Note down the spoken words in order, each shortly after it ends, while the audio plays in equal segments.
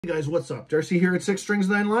Hey guys, what's up? Darcy here at 6 Strings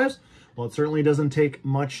 9 Lives. Well, it certainly doesn't take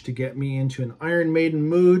much to get me into an Iron Maiden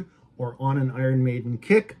mood or on an Iron Maiden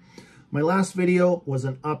kick. My last video was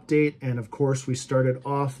an update, and of course we started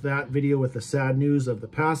off that video with the sad news of the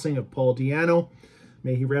passing of Paul Di'Anno.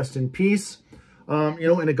 May he rest in peace. And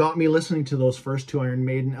it got me listening to those first two Iron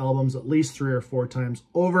Maiden albums at least 3 or 4 times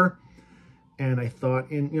over. And I thought,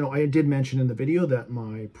 I did mention in the video that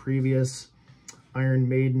my previous Iron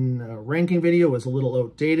Maiden ranking video was a little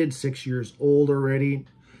outdated, 6 years old already,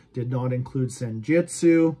 did not include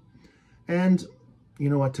Senjutsu. And you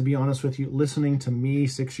know what, to be honest with you, listening to me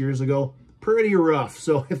 6 years ago, pretty rough.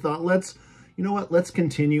 So I thought, let's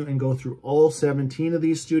continue and go through all 17 of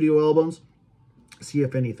these studio albums, see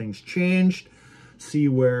if anything's changed, see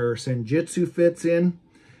where Senjutsu fits in.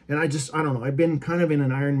 And I don't know, I've been kind of in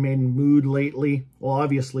an Iron Maiden mood lately. Well,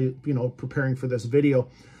 obviously, preparing for this video.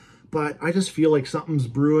 But I just feel like something's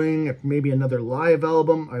brewing, maybe another live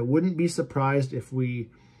album. I wouldn't be surprised if we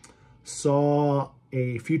saw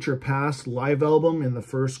a Future Past live album in the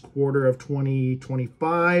first quarter of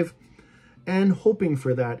 2025. And hoping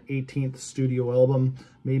for that 18th studio album,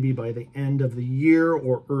 maybe by the end of the year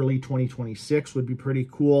or early 2026 would be pretty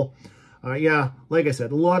cool. Yeah, like I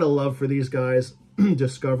said, a lot of love for these guys.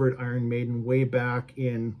 Discovered Iron Maiden way back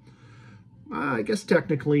in, I guess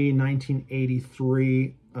technically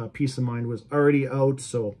 1983. Peace of Mind was already out,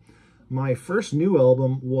 so my first new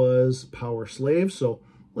album was Power Slave. So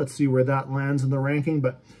let's see where that lands in the ranking.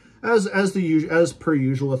 But as per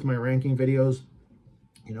usual with my ranking videos,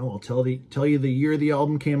 I'll tell you the year the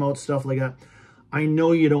album came out, stuff like that. I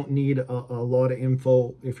know you don't need a lot of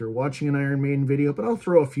info if you're watching an Iron Maiden video, but I'll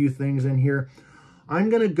throw a few things in here. I'm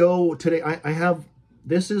gonna go today. I have,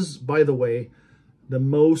 this is, by the way, the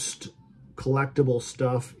most collectible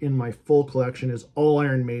stuff in my full collection is all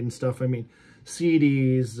Iron Maiden stuff. I mean,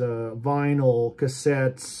 CDs, vinyl,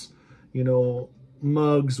 cassettes,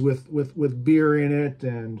 mugs with beer in it,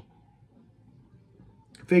 and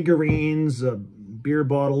figurines, beer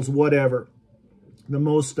bottles, whatever. The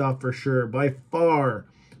most stuff for sure. By far,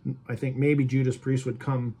 I think maybe Judas Priest would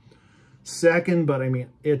come second, but I mean,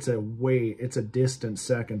 it's a distant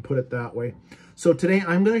second, put it that way. So today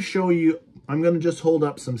I'm going to show you, I'm going to just hold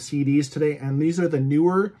up some CDs today, and these are the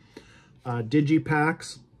newer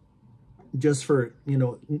digipacks, just for,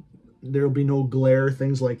 there'll be no glare,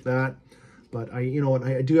 things like that. But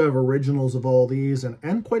I do have originals of all these,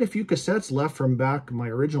 and quite a few cassettes left from back, my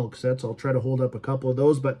original cassettes. I'll try to hold up a couple of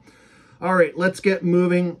those, but all right, let's get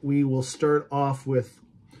moving. We will start off with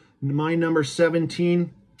my number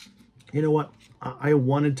 17. You know what? I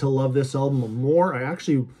wanted to love this album more. I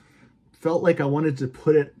actually felt like I wanted to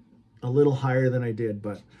put it a little higher than I did,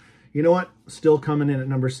 but you know what? Still coming in at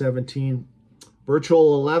number 17.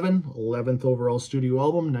 Virtual 11, 11th overall studio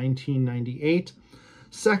album, 1998.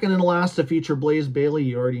 Second and last to feature Blaze Bayley.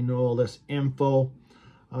 You already know all this info.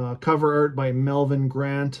 Cover art by Melvin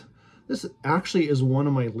Grant. This actually is one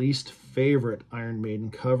of my least favorite Iron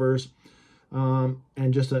Maiden covers.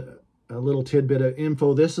 And just a little tidbit of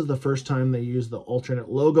info. This is the first time they use the alternate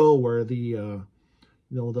logo where the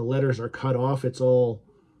the letters are cut off. It's all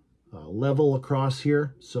level across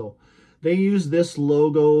here. So they use this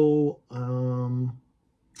logo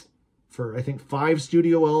for, I think, 5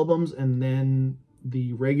 studio albums, and then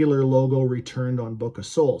the regular logo returned on Book of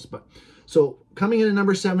Souls. But so coming in at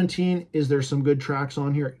number 17, is there some good tracks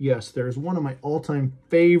on here? Yes, there's one of my all-time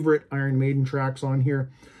favorite Iron Maiden tracks on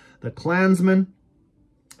here, The Klansman.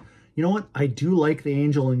 You know what? I do like The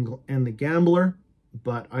Angel and the Gambler,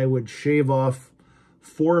 but I would shave off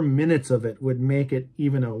 4 minutes of it, would make it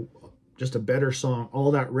even just a better song.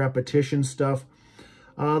 All that repetition stuff.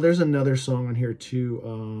 There's another song on here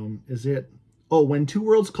too. Is it? Oh, When Two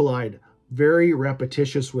Worlds Collide. Very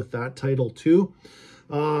repetitious with that title too.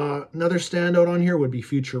 Another standout on here would be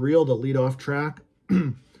Future Real, the lead-off track.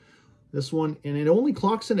 This one, and it only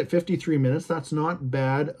clocks in at 53 minutes. That's not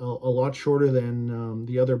bad. A lot shorter than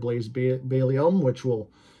the other Blaze Bayley album, which we'll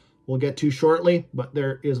get to shortly. But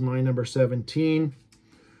there is my number 17.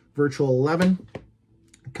 Virtual 11.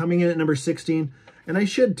 Coming in at number 16. And I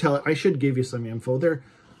should give you some info there.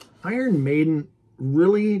 Iron Maiden,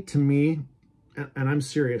 really, to me, and I'm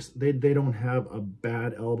serious, they don't have a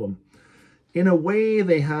bad album. In a way,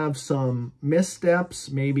 they have some missteps,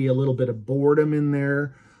 maybe a little bit of boredom in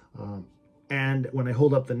there. And when I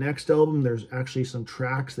hold up the next album, there's actually some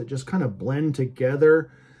tracks that just kind of blend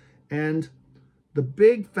together. And the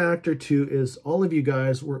big factor too is all of you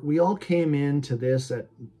guys, we all came into this at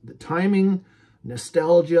the timing,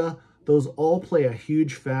 nostalgia, those all play a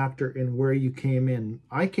huge factor in where you came in.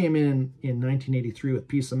 I came in 1983 with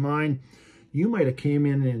Peace of Mind. You might have came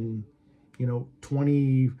in you know,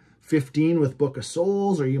 2015 with Book of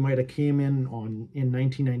Souls, or you might have came in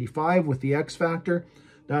 1995 with the X Factor.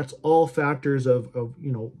 That's all factors of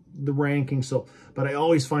you know, the ranking. So, but I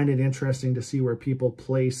always find it interesting to see where people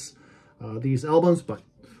place these albums. But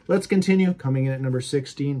let's continue. Coming in at number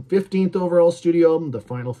 16, 15th overall studio album, The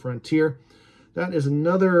Final Frontier. That is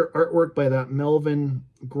another artwork by that Melvin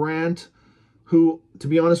Grant, who, to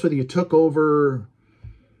be honest with you, took over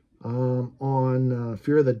on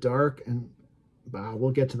Fear of the Dark, and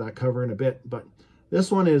we'll get to that cover in a bit. But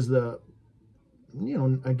this one is the, you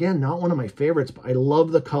know, again, not one of my favorites, but I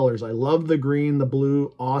love the colors. I love the green, the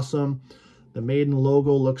blue, awesome. The Maiden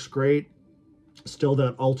logo looks great. Still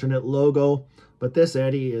that alternate logo, but this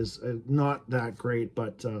Eddie is not that great.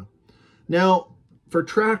 But now for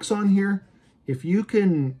tracks on here, if you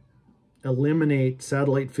can eliminate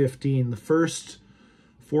Satellite 15, the first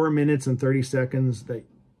 4 minutes and 30 seconds that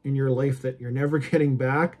in your life that you're never getting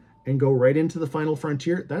back, and go right into The Final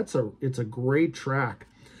Frontier, it's a great track.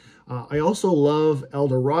 I also love El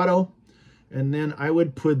Dorado, and then I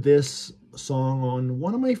would put this song on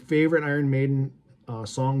one of my favorite Iron Maiden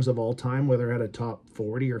songs of all time, whether at a top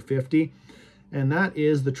 40 or 50, and that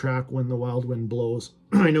is the track When the Wild Wind Blows.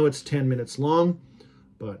 I know it's 10 minutes long,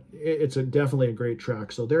 but it's definitely a great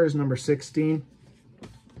track. So there's number 16.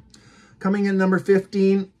 Coming in number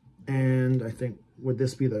 15, and I think, would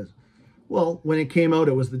this be the, well, when it came out,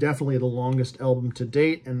 it was definitely the longest album to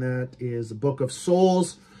date, and that is Book of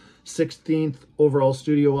Souls, 16th overall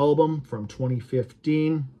studio album from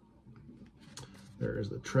 2015. There's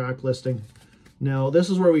the track listing. Now,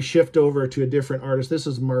 this is where we shift over to a different artist. This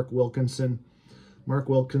is Mark Wilkinson. Mark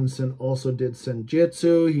Wilkinson also did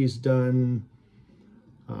Senjutsu. He's done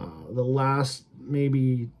the last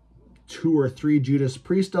maybe 2 or 3 Judas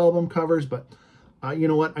Priest album covers, but you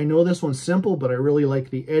know what? I know this one's simple, but I really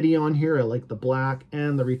like the Eddie on here. I like the black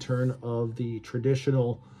and the return of the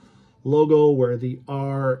traditional logo where the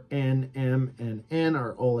R, N, M, and N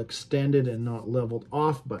are all extended and not leveled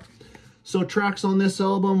off. But so tracks on this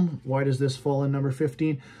album, why does this fall in number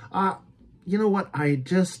 15? You know what?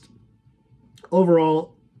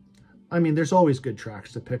 Overall, I mean, there's always good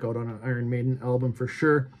tracks to pick out on an Iron Maiden album for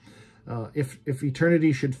sure. If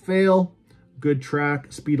Eternity Should Fail, good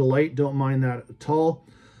track. Speed of Light, don't mind that at all.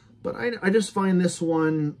 But I just find this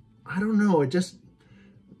one, I don't know, I just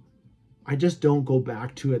don't go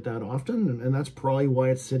back to it that often, and that's probably why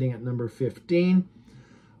it's sitting at number 15.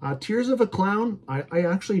 Tears of a Clown, I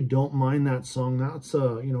actually don't mind that song. That's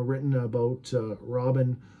you know, written about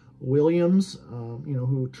Robin Williams, you know,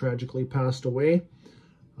 who tragically passed away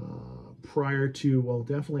prior to, well,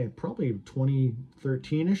 definitely probably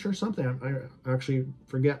 2013-ish or something. I actually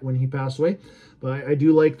forget when he passed away, but I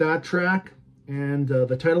do like that track. And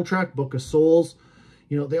the title track, Book of Souls,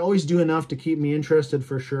 you know, they always do enough to keep me interested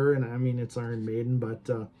for sure. And I mean, it's Iron Maiden, but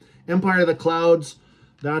Empire of the Clouds,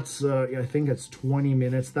 that's, I think it's 20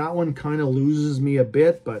 minutes. That one kind of loses me a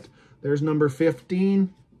bit, but there's number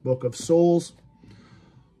 15, Book of Souls.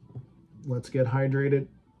 Let's get hydrated.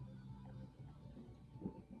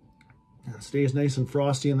 It stays nice and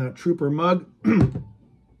frosty in that Trooper mug.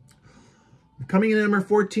 Coming in at number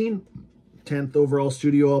 14, 10th overall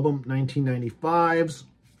studio album, 1995's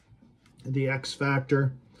The X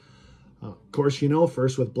Factor. Of course, you know,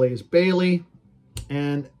 first with Blaze Bayley.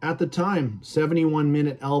 And at the time,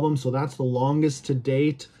 71-minute album, so that's the longest to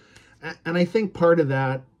date. And I think part of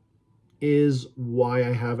that is why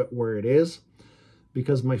I have it where it is,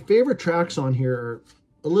 because my favorite tracks on here are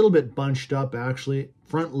a little bit bunched up, actually.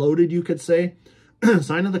 Front-loaded, you could say.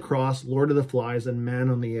 Sign of the Cross, Lord of the Flies, and Man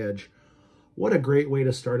on the Edge. What a great way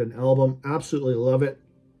to start an album. Absolutely love it.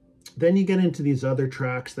 Then you get into these other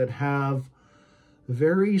tracks that have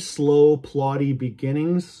very slow, plotty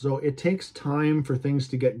beginnings. So it takes time for things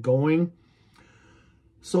to get going.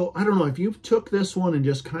 So I don't know, if you took this one and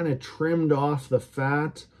just kind of trimmed off the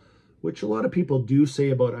fat, which a lot of people do say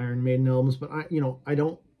about Iron Maiden albums, but I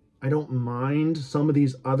don't mind some of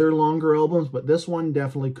these other longer albums, but this one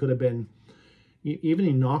definitely could have been, even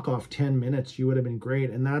you knock off 10 minutes, you would have been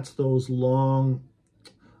great. And that's those long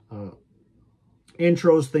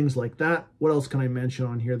intros, things like that. What else can I mention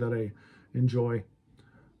on here that I enjoy?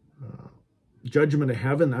 Judgment of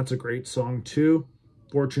Heaven, that's a great song too.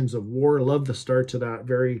 Fortunes of War, love the start to that.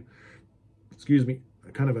 Very, excuse me,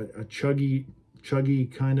 kind of a chuggy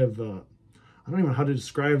kind of, I don't even know how to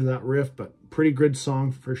describe that riff, but pretty good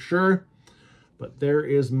song for sure. But there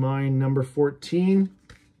is my number 14,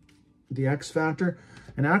 The X Factor.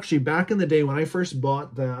 And actually, back in the day when I first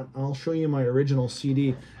bought that, I'll show you my original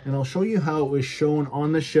CD, and I'll show you how it was shown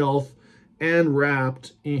on the shelf and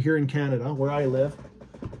wrapped here in Canada, where I live.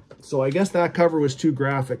 So I guess that cover was too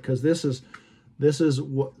graphic, because this is This is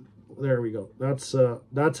what, there we go. That's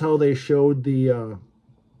how they showed the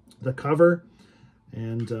cover.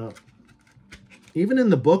 And even in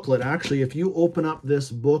the booklet, actually, if you open up this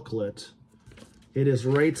booklet, it is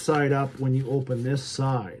right side up when you open this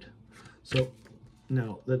side. So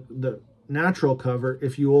now the natural cover,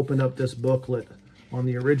 if you open up this booklet on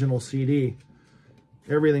the original CD,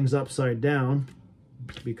 everything's upside down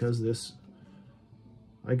because this,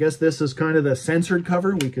 I guess this is kind of the censored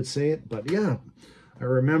cover, we could say it. But yeah, I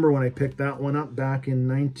remember when I picked that one up back in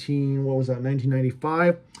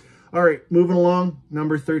 1995. All right, moving along,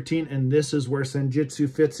 number 13, and this is where Senjutsu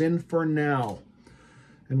fits in for now.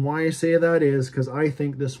 And why I say that is because I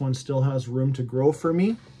think this one still has room to grow for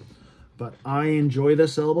me, but I enjoy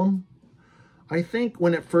this album. I think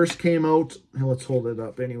when it first came out, let's hold it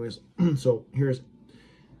up anyways. So here's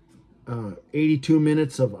 82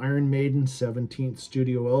 minutes of Iron Maiden's 17th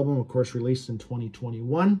studio album, of course, released in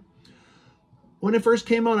 2021. When it first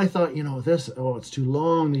came out, I thought, you know, this, oh, it's too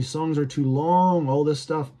long. These songs are too long, all this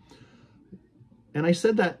stuff. And I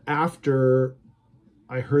said that after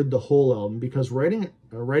I heard the whole album, because Writing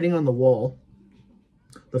on the Wall,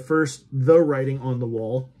 the Writing on the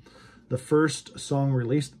Wall, the first song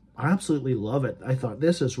released, I absolutely love it. I thought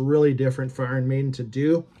this is really different for Iron Maiden to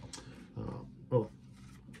do.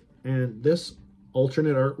 And this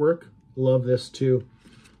alternate artwork, love this too.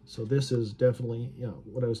 So this is definitely, you know,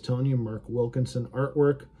 what I was telling you, Mark Wilkinson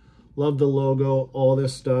artwork. Love the logo, all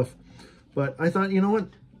this stuff. But I thought, you know what,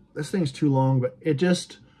 this thing's too long, but it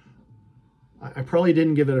just, I probably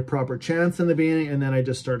didn't give it a proper chance in the beginning, and then I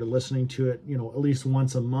just started listening to it, you know, at least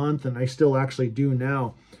once a month, and I still actually do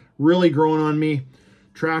now. Really growing on me.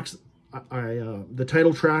 Tracks, the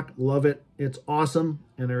title track, love it. It's awesome,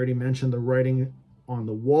 and I already mentioned the Writing on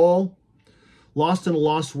the Wall. Lost in a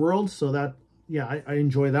Lost World, so that, yeah, I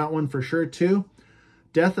enjoy that one for sure too.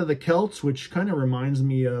 Death of the Celts, which kind of reminds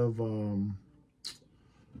me of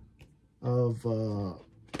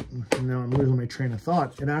now I'm losing my train of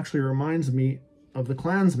thought. It actually reminds me of the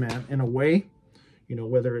Klansman in a way, you know,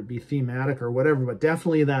 whether it be thematic or whatever, but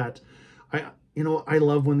definitely that. You know, I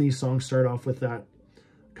love when these songs start off with that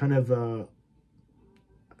kind of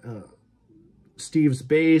Steve's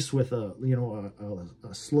bass with a, you know,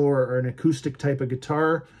 a slower or an acoustic type of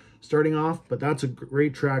guitar starting off, but that's a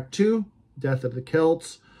great track too. Death of the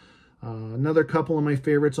Celts. Another couple of my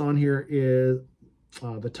favorites on here is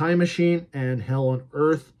The Time Machine and Hell on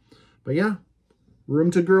Earth. But yeah, room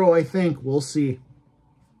to grow, I think. We'll see.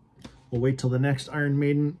 We'll wait till the next Iron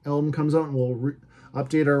Maiden album comes out and we'll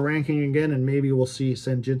update our ranking again, and maybe we'll see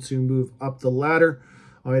Senjutsu move up the ladder.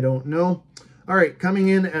 I don't know. All right, coming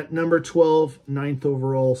in at number 12, 9th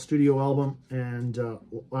overall studio album, and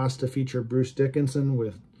last to feature Bruce Dickinson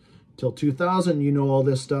with Till 2000. You know all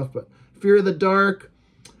this stuff, but Fear of the Dark.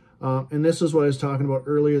 And this is what I was talking about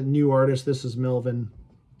earlier, the new artist. This is Melvin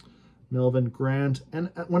Grant. And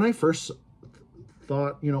when I first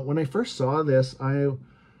thought, you know, when I first saw this,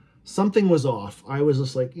 something was off. I was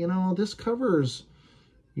just like, you know, this cover's,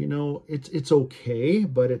 you know, it's okay,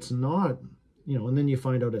 but it's not, you know, and then you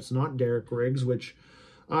find out it's not Derek Riggs, which,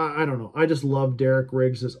 I don't know. I just love Derek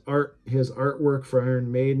Riggs' his artwork for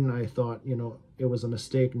Iron Maiden. I thought, you know, it was a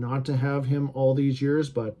mistake not to have him all these years,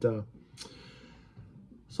 but,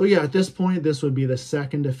 so yeah, at this point, this would be the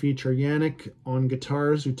second to feature Yannick on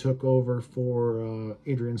guitars, who took over for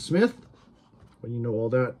Adrian Smith, but you know all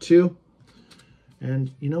that too.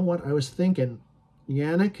 And you know what, I was thinking,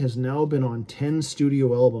 Yannick has now been on 10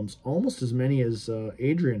 studio albums, almost as many as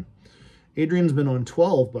Adrian. Adrian's been on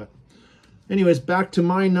 12, but anyways, back to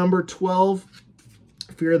my number 12,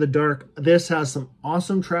 Fear of the Dark. This has some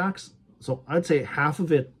awesome tracks. So I'd say half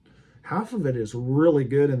of it is really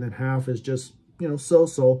good, and then half is just, you know,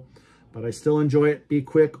 so-so. But I still enjoy it. Be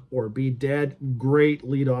Quick or Be Dead. Great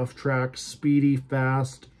lead-off track, speedy,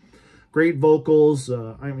 fast, great vocals.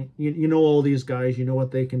 I mean, you know all these guys. You know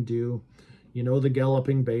what they can do. You know the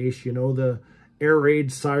galloping bass. You know the air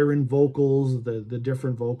raid siren vocals, the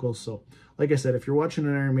different vocals. So, like I said, if you're watching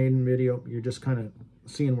an Iron Maiden video, you're just kind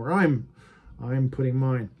of seeing where I'm putting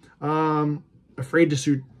mine. Afraid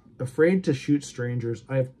to Shoot Strangers.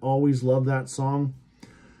 I've always loved that song.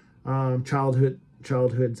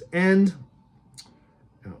 Childhood's End.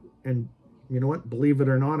 And you know what? Believe it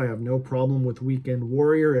or not, I have no problem with Weekend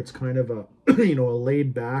Warrior. It's kind of a, you know, a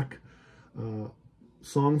laid back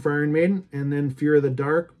song for Iron Maiden. And then Fear of the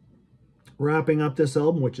Dark, wrapping up this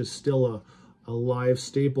album, which is still a live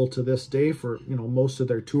staple to this day for, you know, most of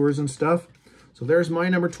their tours and stuff. So there's my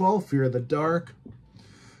number 12, Fear of the Dark.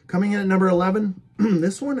 Coming in at number 11,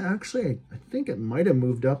 this one actually, I think it might have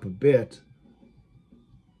moved up a bit.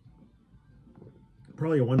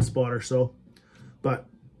 Probably one spot or so. but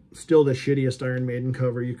still the shittiest Iron Maiden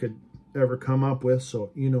cover you could ever come up with.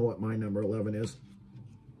 So you know what my number 11 is.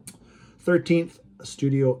 13th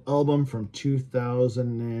studio album from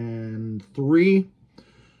 2003.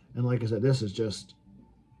 And like I said, this is just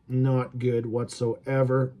not good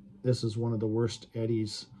whatsoever. This is one of the worst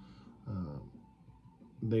Eddies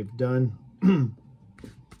they've done.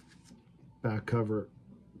 Back cover,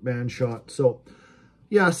 band shot. So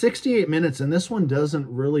yeah, 68 minutes, and this one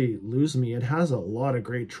doesn't really lose me. It has a lot of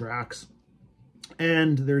great tracks.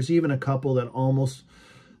 And there's even a couple that almost,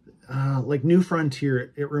 like New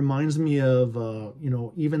Frontier, it reminds me of, you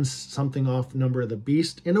know, even something off Number of the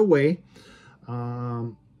Beast in a way.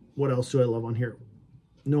 What else do I love on here?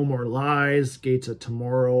 No More Lies, Gates of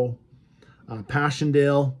Tomorrow,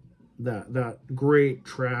 Passchendaele, that great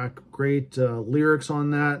track, great lyrics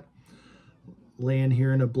on that. Laying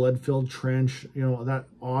Here in a Blood-Filled Trench, you know, that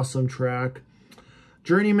awesome track.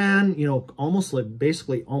 Journeyman, you know, almost like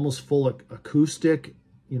basically almost full acoustic.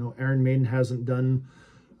 You know, Iron Maiden hasn't done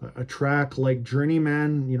a track like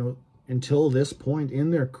Journeyman, you know, until this point in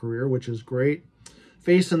their career, which is great.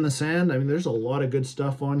 Face in the Sand, I mean, there's a lot of good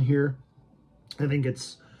stuff on here. I think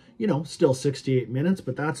it's, you know, still 68 minutes,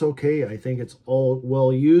 but that's okay. I think it's all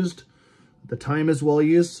well used. The time is well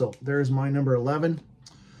used, so there's my number 11.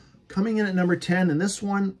 Coming in at number 10, and this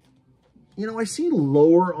one, you know, I see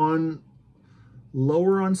lower on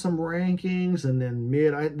some rankings, and then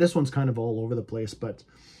mid. This one's kind of all over the place, but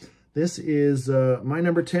this is my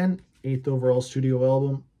number 10, 8th overall studio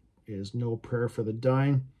album, is No Prayer for the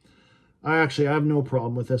Dying. I have no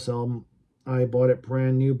problem with this album. I bought it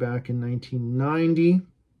brand new back in 1990.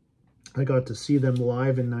 I got to see them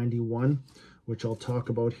live in 91, which I'll talk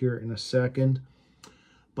about here in a second.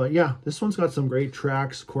 But yeah, this one's got some great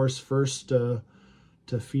tracks. Of course, first to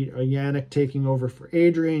feed Yannick taking over for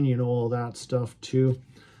Adrian, you know, all that stuff too.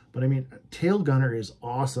 But I mean, Tail Gunner is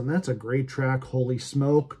awesome. That's a great track, Holy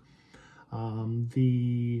Smoke.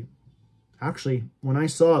 Actually, when I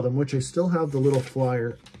saw them, which I still have the little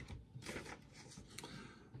flyer,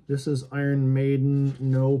 this is Iron Maiden,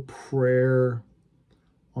 No Prayer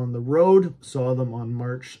on the Road. Saw them on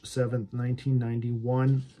March 7th,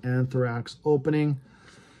 1991, Anthrax opening.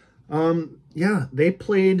 Yeah, they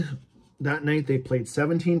played, that night they played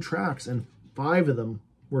 17 tracks, and 5 of them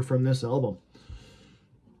were from this album.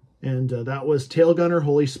 And that was Tail Gunner,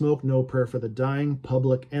 Holy Smoke, No Prayer for the Dying,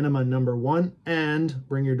 Public Enema #1, and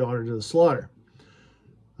Bring Your Daughter to the Slaughter.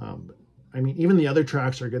 I mean, even the other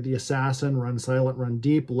tracks are good. The Assassin, Run Silent, Run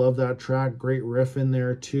Deep, love that track. Great riff in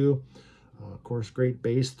there too. Of course, great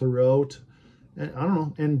bass throughout. And, I don't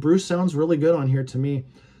know, and Bruce sounds really good on here to me.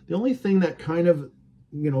 The only thing that kind of,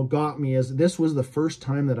 you know, got me is this was the first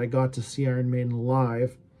time that I got to see Iron Maiden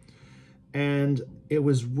live, and it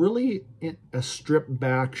was really a stripped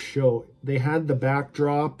back show. They had the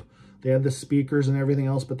backdrop, they had the speakers and everything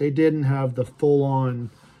else, but they didn't have the full-on,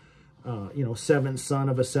 you know, seventh son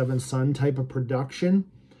of a seventh son type of production.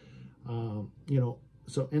 You know,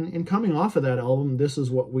 so in coming off of that album, this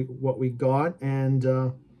is what we got. And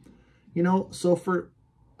you know, so for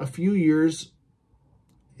a few years,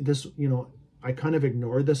 this, you know, I kind of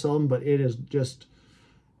ignored this album, but it is just,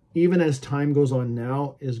 even as time goes on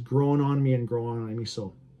now, is growing on me and growing on me.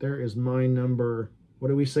 So there is my number, what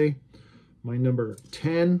do we say? My number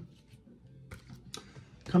 10.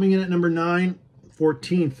 Coming in at number 9,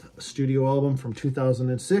 14th studio album from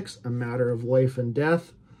 2006, A Matter of Life and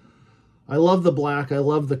Death. I love the black, I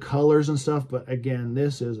love the colors and stuff, but again,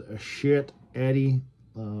 this is a shit Eddie.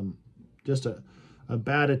 Just a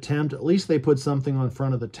bad attempt. At least they put something on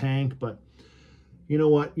front of the tank, but you know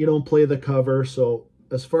what? You don't play the cover. So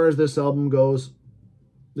as far as this album goes,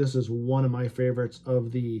 this is one of my favorites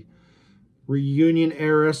of the reunion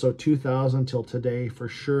era. So 2000 till today for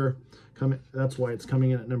sure. That's why it's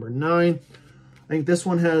coming in at number 9. I think this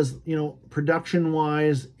one has, you know,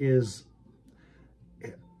 production-wise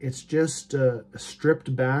it's just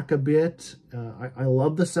stripped back a bit. I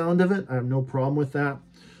love the sound of it. I have no problem with that.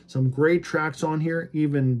 Some great tracks on here.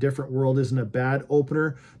 Even Different World isn't a bad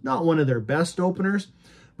opener. Not one of their best openers.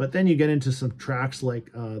 But then you get into some tracks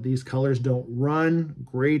like These Colors Don't Run.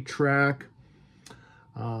 Great track.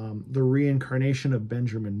 The Reincarnation of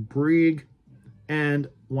Benjamin Brieg. And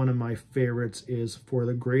one of my favorites is For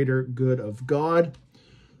the Greater Good of God,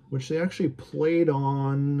 which they actually played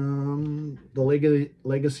on the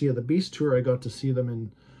Legacy of the Beast tour. I got to see them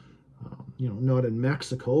in, you know, not in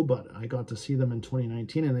Mexico, but I got to see them in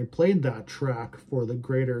 2019, and they played that track, For the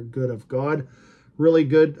Greater Good of God. Really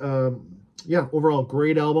good. Yeah, overall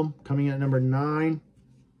great album. Coming in at number 9.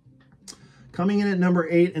 Coming in at number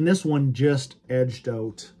 8, and this one just edged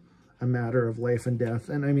out A Matter of Life and Death.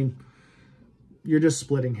 And I mean, you're just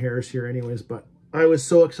splitting hairs here anyways, but I was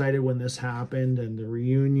so excited when this happened, and the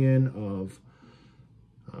reunion of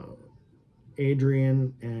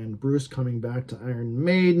Adrian and Bruce coming back to Iron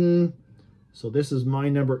Maiden. So this is my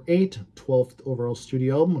number 8, 12th overall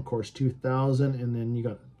studio album, of course, 2000. And then you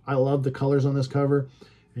got, I love the colors on this cover.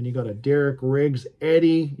 And you got a Derek Riggs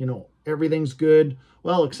Eddie, you know, everything's good.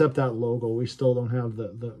 Well, except that logo. We still don't have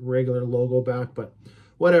the regular logo back, but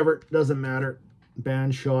whatever, doesn't matter.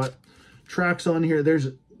 Band shot. Tracks on here, there's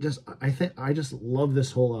just, I just love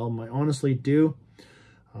this whole album. I honestly do.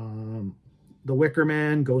 The Wicker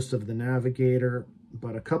Man, Ghost of the Navigator,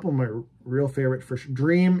 but a couple of my real favorite for sure.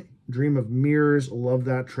 Dream of Mirrors, love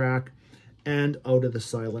that track. And Out of the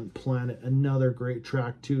Silent Planet, another great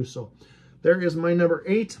track too. So there is my number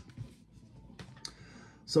 8.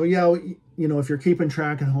 So yeah, you know, if you're keeping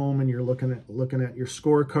track at home and you're looking at your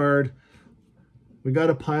scorecard, we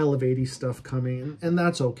got a pile of 80s stuff coming, and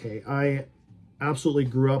that's okay. I absolutely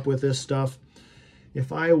grew up with this stuff.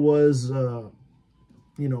 If I was,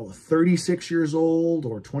 you know, 36 years old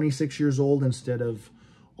or 26 years old instead of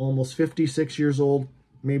almost 56 years old,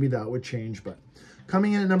 maybe that would change. But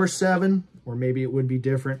coming in at number 7, or maybe it would be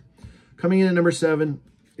different. Coming in at number 7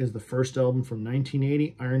 is the first album from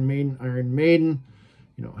 1980, Iron Maiden, Iron Maiden.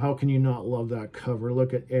 You know, how can you not love that cover?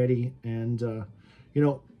 Look at Eddie, and, you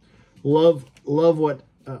know, love what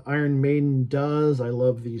Iron Maiden does. I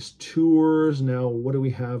love these tours. Now, what do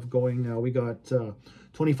we have going now? We got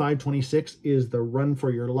 25, 26 is the Run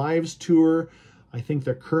for Your Lives tour. I think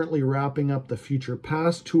they're currently wrapping up the Future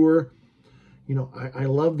Past tour. You know, I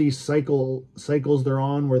love these cycles they're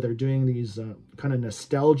on, where they're doing these kind of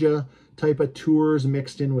nostalgia type of tours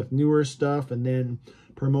mixed in with newer stuff, and then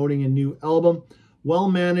promoting a new album.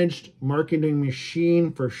 Well-managed marketing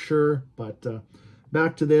machine for sure, but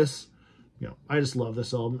back to this. You know, I just love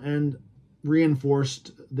this album, and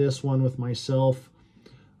reinforced this one with myself.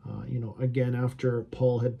 You know, again, after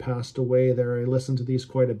Paul had passed away there, I listened to these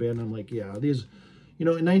quite a bit, and I'm like, yeah, these, you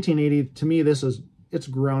know, in 1980, to me, it's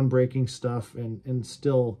groundbreaking stuff, and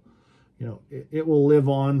still, you know, it will live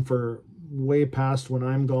on for way past when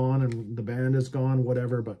I'm gone and the band is gone,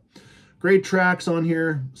 whatever. But great tracks on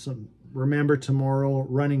here. Some Remember Tomorrow,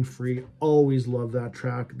 Running Free, always love that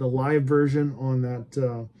track. The live version on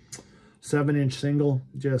that 7-inch single,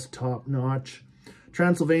 just top notch.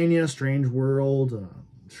 Transylvania, Strange World,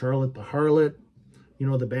 Charlotte the Harlot, you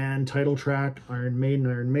know, the band title track, Iron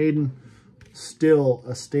Maiden, still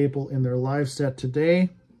a staple in their live set today.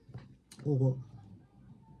 Oh,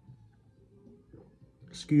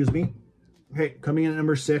 excuse me. Okay, coming in at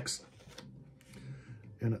number 6.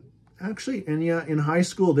 And actually, and yeah, in high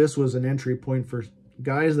school, this was an entry point for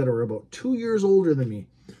guys that are about 2 years older than me.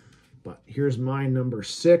 But here's my number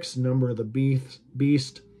 6, Number of the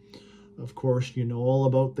Beast. Of course, you know all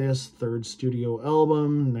about this. 3rd studio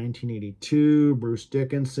album, 1982. Bruce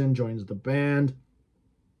Dickinson joins the band,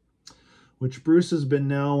 which Bruce has been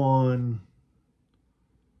now on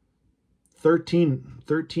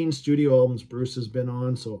 13 studio albums Bruce has been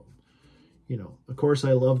on. So, you know, of course,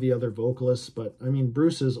 I love the other vocalists, but I mean,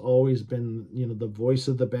 Bruce has always been, you know, the voice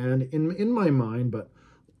of the band in my mind. But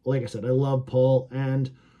like I said, I love Paul.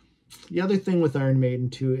 And the other thing with Iron Maiden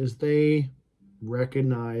too is they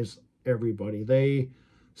recognize everybody. They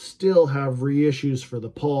still have reissues for the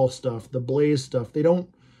Paul stuff, the Blaze stuff. They don't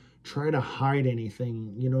try to hide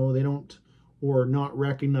anything, you know, they don't, or not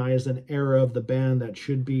recognize an era of the band that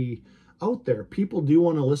should be out there. People do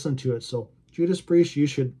want to listen to it. So Judas Priest, you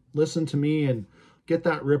should listen to me and get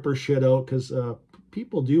that Ripper shit out, because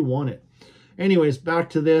people do want it. Anyways, back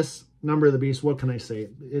to this, Number of the Beast. What can I say?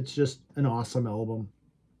 It's just an awesome album.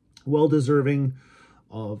 Well deserving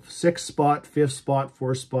of 6th spot, 5th spot,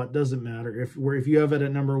 4th spot, doesn't matter. If you have it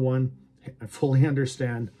at number 1, I fully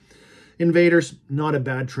understand. Invaders, not a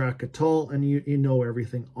bad track at all, and you know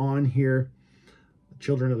everything on here.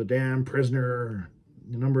 Children of the Damned, Prisoner,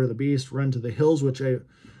 Number of the Beast, Run to the Hills, which I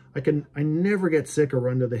never get sick of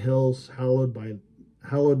Run to the Hills.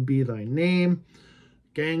 Hallowed Be Thy Name.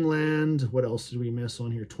 Gangland, what else did we miss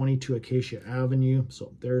on here? 22 Acacia Avenue.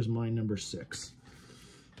 So there's my number 6.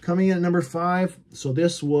 Coming in at number 5, so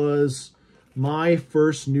this was my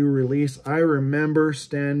first new release. I remember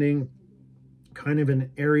standing kind of in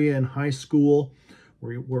an area in high school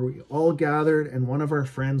where we all gathered, and one of our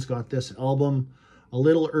friends got this album a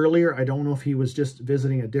little earlier. I don't know if he was just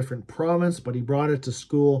visiting a different province, but he brought it to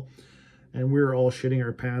school, and we were all shitting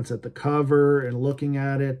our pants at the cover and looking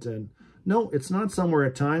at it. And no, it's not Somewhere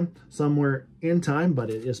in Time, but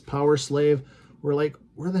it is Power Slave. We're like,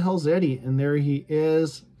 where the hell's Eddie? And there he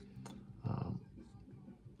is.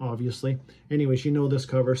 Obviously. Anyways, you know this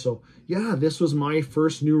cover. So yeah, this was my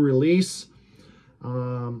first new release.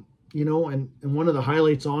 You know, and one of the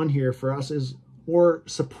highlights on here for us is, or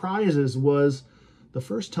surprises, was the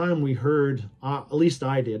first time we heard, at least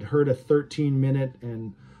I did, heard a 13-minute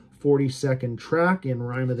and 40-second track in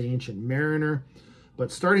Rime of the Ancient Mariner.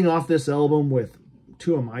 But starting off this album with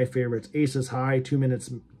two of my favorites, Aces High, 2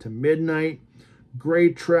 Minutes to Midnight,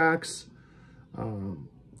 great tracks,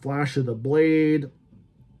 Flash of the Blade,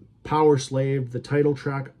 Power Slave, the title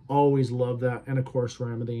track, always love that, and of course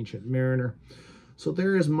Rime of the Ancient Mariner. So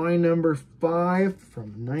there is my number 5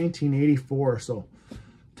 from 1984. So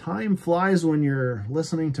time flies when you're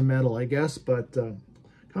listening to metal, I guess. But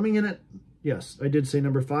coming in at, yes, I did say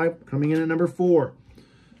number 5. Coming in at number 4,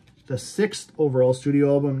 the 6th overall studio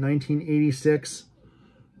album, 1986.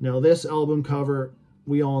 Now this album cover,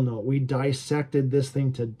 we all know, we dissected this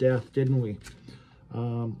thing to death, didn't we?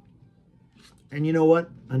 And you know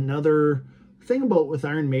what? Another thing about with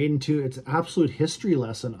Iron Maiden too, it's an absolute history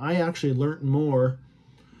lesson. I actually learned more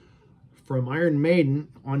from Iron Maiden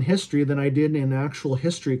on history than I did in actual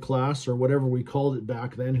history class, or whatever we called it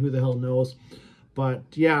back then. Who the hell knows? But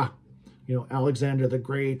yeah, you know, Alexander the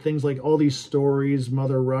Great, things like all these stories,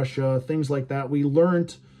 Mother Russia, things like that. We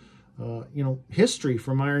learned, you know, history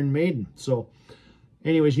from Iron Maiden. So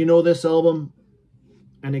anyways, you know this album.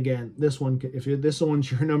 And again, this one, if this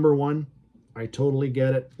one's your number 1, I totally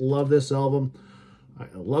get it. Love this album. I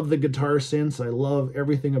love the guitar synths. I love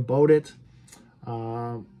everything about it.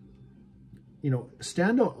 You know,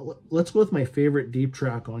 standout. Let's go with my favorite deep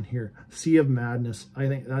track on here, Sea of Madness. I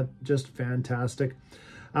think that's just fantastic.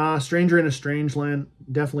 Stranger in a Strange Land,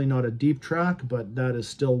 definitely not a deep track, but that is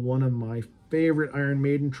still one of my favorite Iron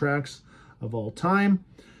Maiden tracks of all time.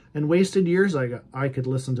 And Wasted Years, I could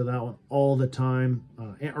listen to that one all the time,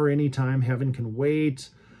 or anytime. Heaven Can Wait.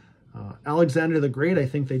 Alexander the Great, I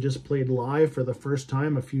think they just played live for the first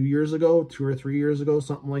time a few years ago, 2 or 3 years ago,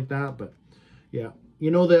 something like that. But yeah, you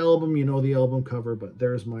know the album, you know the album cover, but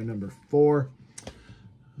there's my number 4.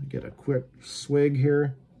 I'll get a quick swig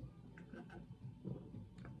here.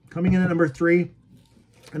 Coming in at number 3,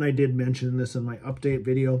 and I did mention this in my update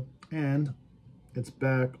video, and it's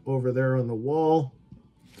back over there on the wall.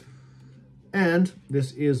 And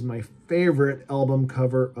this is my favorite album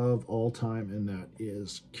cover of all time, and that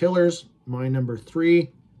is Killers, my number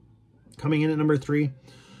 3. Coming in at number 3,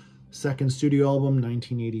 second studio album,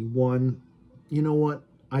 1981. You know what?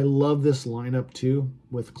 I love this lineup too,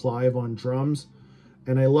 with Clive on drums.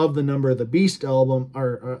 And I love the Number of the Beast album,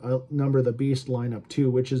 or Number of the Beast lineup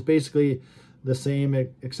too, which is basically the same,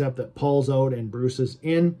 except that Paul's out and Bruce is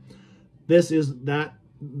in. This is that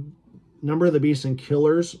Number of the Beast and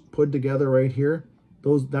Killers put together right here.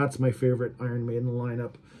 That's my favorite Iron Maiden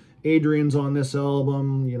lineup. Adrian's on this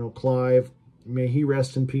album, you know, Clive, may he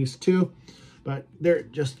rest in peace too. But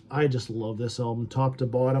I just love this album, top to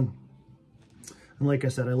bottom. And like I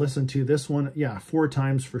said, I listened to this one, yeah, 4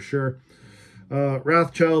 times for sure.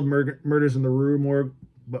 Wrathchild, Murders in the Rue Morgue.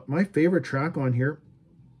 But my favorite track on here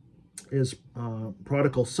is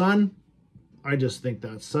Prodigal Son. I just think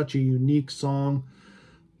that's such a unique song.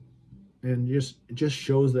 And it just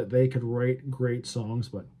shows that they could write great songs.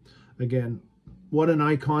 But again, what an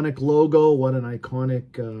iconic logo, what an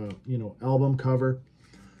iconic you know, album cover.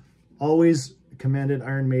 Always commended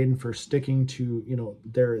Iron Maiden for sticking to, you know,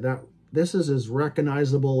 this is as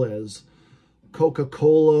recognizable as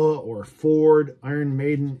Coca-Cola or Ford. Iron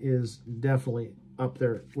Maiden is definitely up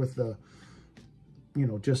there with the, you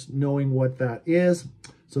know, just knowing what that is.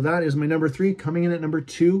 So that is my number 3. Coming in at number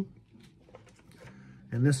 2.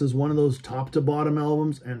 And this is one of those top to bottom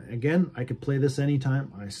albums. And again, I could play this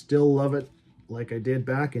anytime. I still love it like I did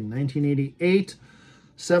back in 1988.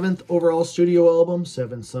 7th overall studio album,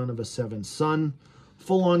 Seventh Son of a Seventh Son.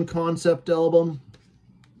 Full-on concept album,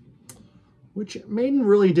 which Maiden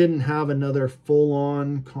really didn't have another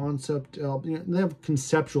full-on concept album. You know, they have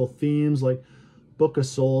conceptual themes, like Book of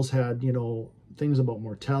Souls had, you know, things about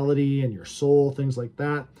mortality and your soul, things like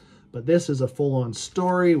that. But this is a full-on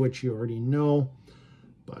story, which you already know.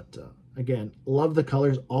 But again, love the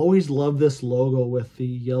colors. Always love this logo with the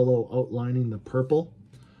yellow outlining the purple.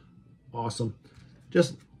 Awesome.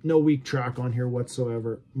 Just no weak track on here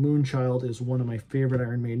whatsoever. Moonchild is one of my favorite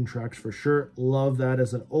Iron Maiden tracks for sure. Love that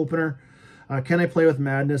as an opener. Can I Play with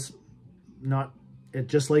Madness?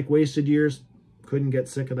 Just like Wasted Years. Couldn't get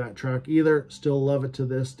sick of that track either. Still love it to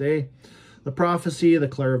this day. The Prophecy, The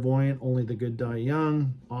Clairvoyant, Only the Good Die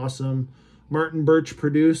Young. Awesome. Martin Birch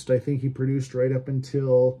produced. I think he produced right up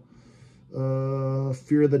until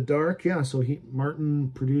Fear the Dark. Yeah, so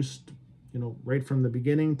Martin produced, you know, right from the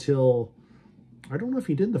beginning till, I don't know if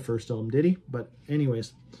he did the first album, did he? But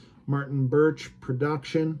anyways, Martin Birch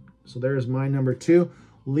production. So there's my number 2.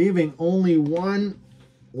 leaving only one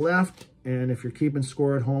left. And if you're keeping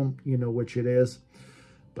score at home, you know which it is.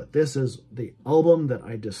 But this is the album that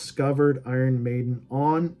I discovered Iron Maiden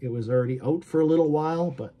on. It was already out for a little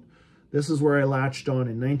while, but this is where I latched on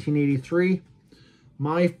in 1983.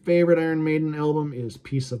 My favorite Iron Maiden album is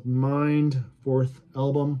Peace of Mind, fourth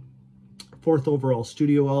overall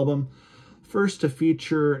studio album. First to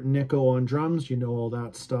feature Nico on drums. You know all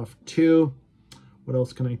that stuff too. What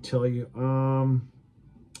else can I tell you?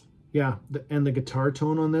 Yeah, the guitar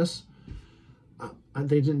tone on this.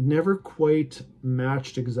 They never quite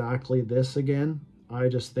matched exactly this again. I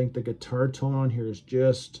just think the guitar tone on here is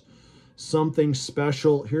just something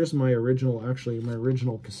special. Here's my original, actually my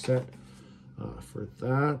original cassette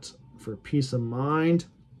for Peace of Mind.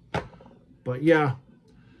 But yeah,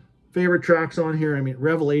 favorite tracks on here. I mean,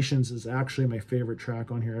 Revelations is actually my favorite track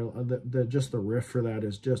on here. Just the riff for that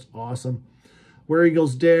is just awesome. Where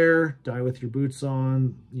Eagles Dare, Die With Your Boots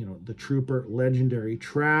On, you know, The Trooper, legendary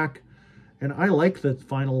track. And I like the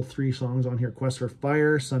final three songs on here: Quest for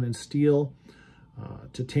Fire, Sun and Steel,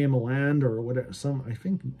 To Tame a Land, or whatever. I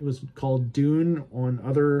think it was called Dune on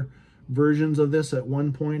other versions of this at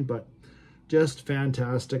one point, but just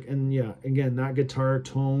fantastic. And yeah, again, that guitar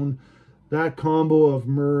tone, that combo of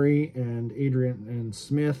Murray and Adrian and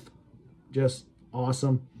Smith, just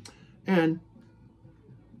awesome. And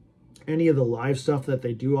any of the live stuff that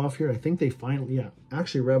they do off here, I think they finally, yeah,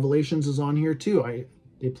 actually Revelations is on here too.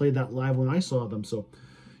 They played that live when I saw them. So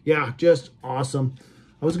yeah, just awesome.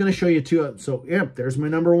 I was going to show you too. So yeah, there's my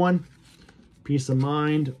number one, Peace of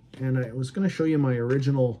Mind. And I was going to show you my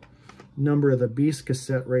original Number of the Beast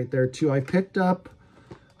cassette right there too. I picked up,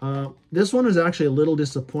 this one is actually a little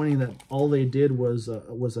disappointing that all they did was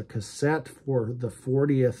a cassette for the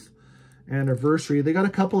 40th anniversary. They got a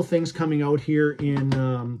couple of things coming out here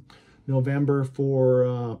in November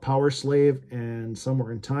for Power Slave and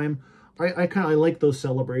Somewhere in Time. I like those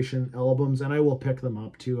celebration albums, and I will pick them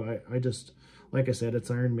up too. I just, like I said,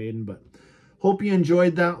 it's Iron Maiden. But hope you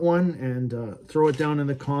enjoyed that one, and throw it down in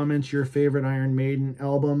the comments, your favorite Iron Maiden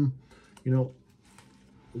album. You know,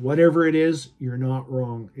 whatever it is, you're not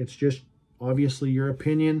wrong. It's just obviously your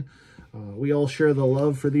opinion. We all share the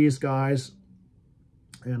love for these guys,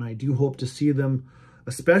 and I do hope to see them,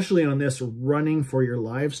 especially on this Running for Your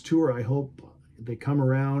Lives tour. I hope they come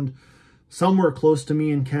around somewhere close to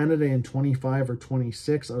me in Canada in 25 or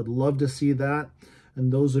 26. I would love to see that.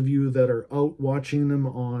 And those of you that are out watching them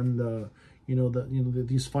on the,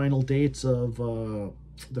 these final dates of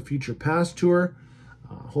the Future Past tour,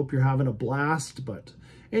 hope you're having a blast. But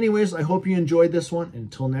anyways, I hope you enjoyed this one.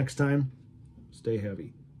 Until next time, stay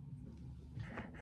heavy.